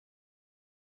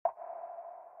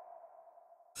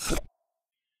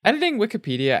Editing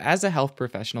Wikipedia as a health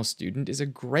professional student is a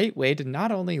great way to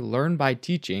not only learn by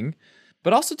teaching,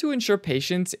 but also to ensure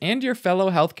patients and your fellow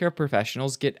healthcare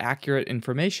professionals get accurate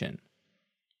information.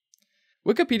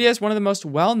 Wikipedia is one of the most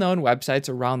well-known websites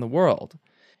around the world,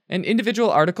 and individual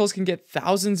articles can get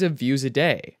thousands of views a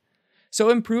day,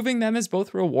 so improving them is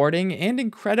both rewarding and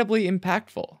incredibly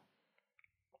impactful.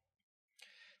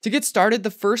 To get started,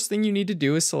 the first thing you need to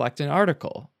do is select an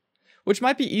article, which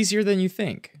might be easier than you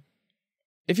think.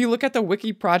 If you look at the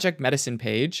Wiki Project Medicine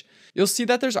page, you'll see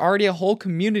that there's already a whole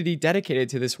community dedicated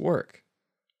to this work.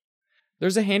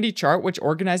 There's a handy chart which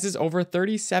organizes over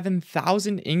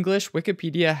 37,000 English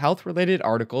Wikipedia health-related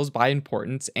articles by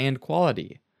importance and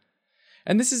quality.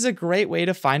 And this is a great way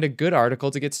to find a good article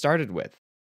to get started with.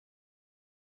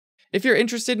 If you're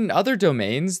interested in other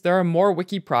domains, there are more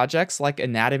wiki projects like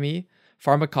anatomy,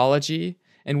 pharmacology,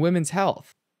 and women's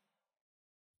health.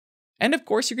 And of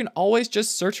course, you can always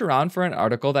just search around for an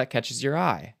article that catches your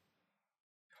eye.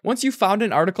 Once you've found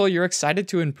an article you're excited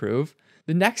to improve,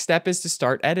 the next step is to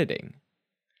start editing.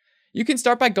 You can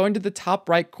start by going to the top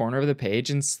right corner of the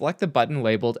page and select the button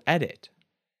labeled Edit.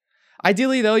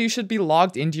 Ideally though, you should be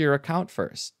logged into your account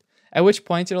first, at which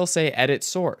point it'll say Edit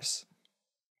Source.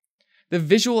 The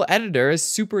visual editor is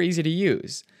super easy to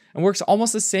use, and works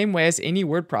almost the same way as any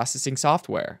word processing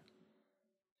software.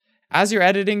 As you're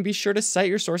editing, be sure to cite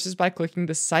your sources by clicking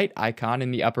the Cite icon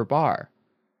in the upper bar.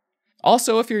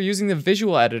 Also, if you're using the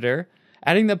visual editor,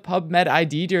 adding the PubMed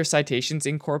ID to your citations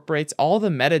incorporates all the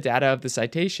metadata of the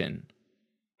citation.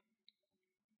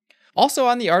 Also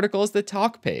on the article is the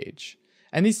talk page,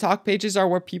 and these talk pages are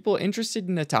where people interested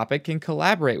in a topic can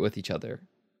collaborate with each other.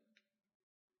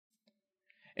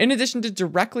 In addition to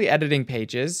directly editing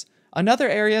pages, another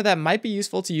area that might be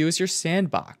useful to you is your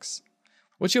sandbox,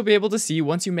 which you'll be able to see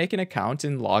once you make an account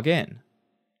and log in.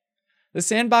 The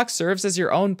sandbox serves as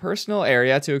your own personal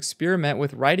area to experiment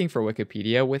with writing for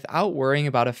Wikipedia without worrying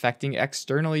about affecting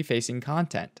externally facing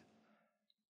content.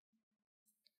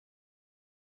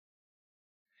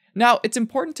 Now, it's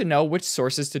important to know which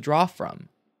sources to draw from.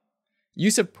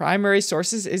 Use of primary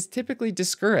sources is typically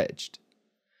discouraged.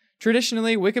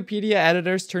 Traditionally, Wikipedia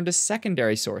editors turn to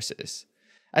secondary sources,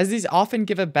 as these often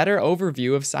give a better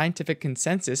overview of scientific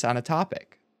consensus on a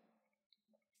topic.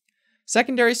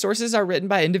 Secondary sources are written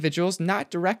by individuals not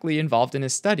directly involved in a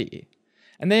study,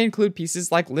 and they include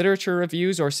pieces like literature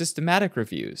reviews or systematic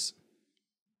reviews.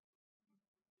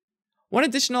 One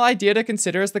additional idea to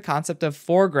consider is the concept of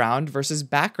foreground versus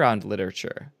background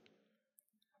literature.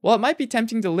 While it might be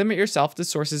tempting to limit yourself to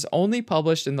sources only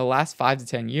published in the last 5 to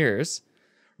 10 years,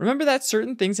 remember that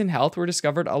certain things in health were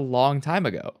discovered a long time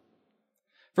ago.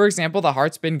 For example, the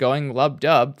heart's been going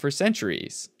lub-dub for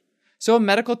centuries. So a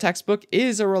medical textbook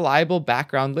is a reliable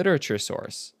background literature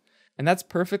source, and that's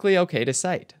perfectly okay to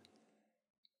cite.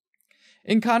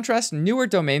 In contrast, newer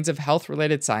domains of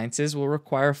health-related sciences will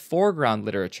require foreground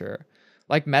literature,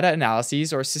 like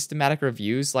meta-analyses or systematic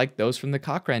reviews like those from the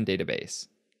Cochrane database.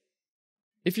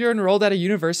 If you're enrolled at a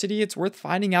university, it's worth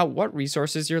finding out what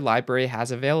resources your library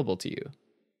has available to you.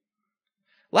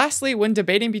 Lastly, when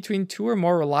debating between 2 or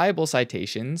more reliable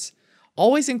citations,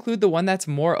 always include the one that's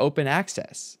more open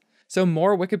access, so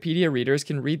more Wikipedia readers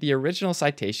can read the original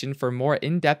citation for more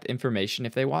in-depth information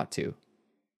if they want to.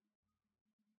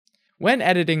 When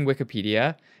editing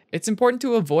Wikipedia, it's important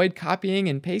to avoid copying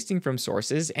and pasting from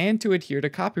sources and to adhere to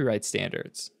copyright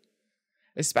standards,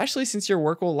 especially since your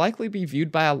work will likely be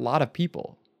viewed by a lot of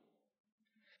people.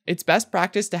 It's best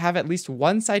practice to have at least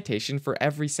 1 citation for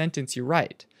every sentence you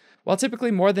write, while typically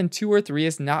more than 2 or 3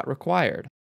 is not required.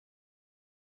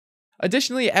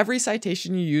 Additionally, every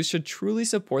citation you use should truly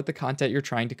support the content you're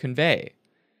trying to convey.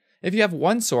 If you have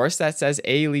one source that says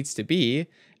A leads to B,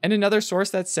 and another source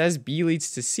that says B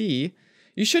leads to C,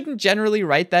 you shouldn't generally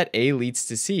write that A leads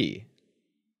to C.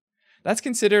 That's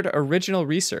considered original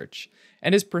research,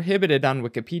 and is prohibited on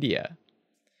Wikipedia.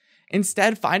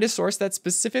 Instead, find a source that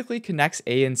specifically connects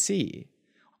A and C,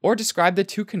 or describe the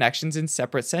 2 connections in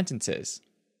separate sentences.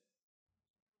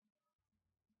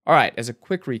 Alright, as a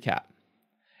quick recap.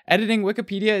 Editing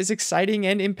Wikipedia is exciting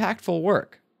and impactful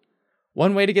work.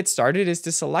 One way to get started is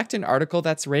to select an article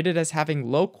that's rated as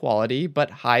having low quality but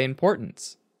high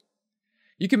importance.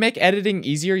 You can make editing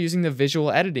easier using the visual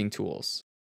editing tools.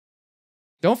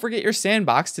 Don't forget your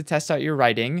sandbox to test out your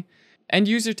writing, and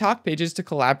use your talk pages to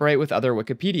collaborate with other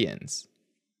Wikipedians.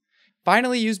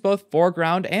 Finally, use both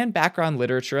foreground and background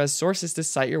literature as sources to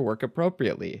cite your work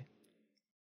appropriately.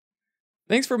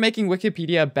 Thanks for making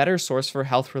Wikipedia a better source for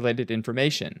health-related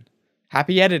information.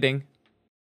 Happy editing!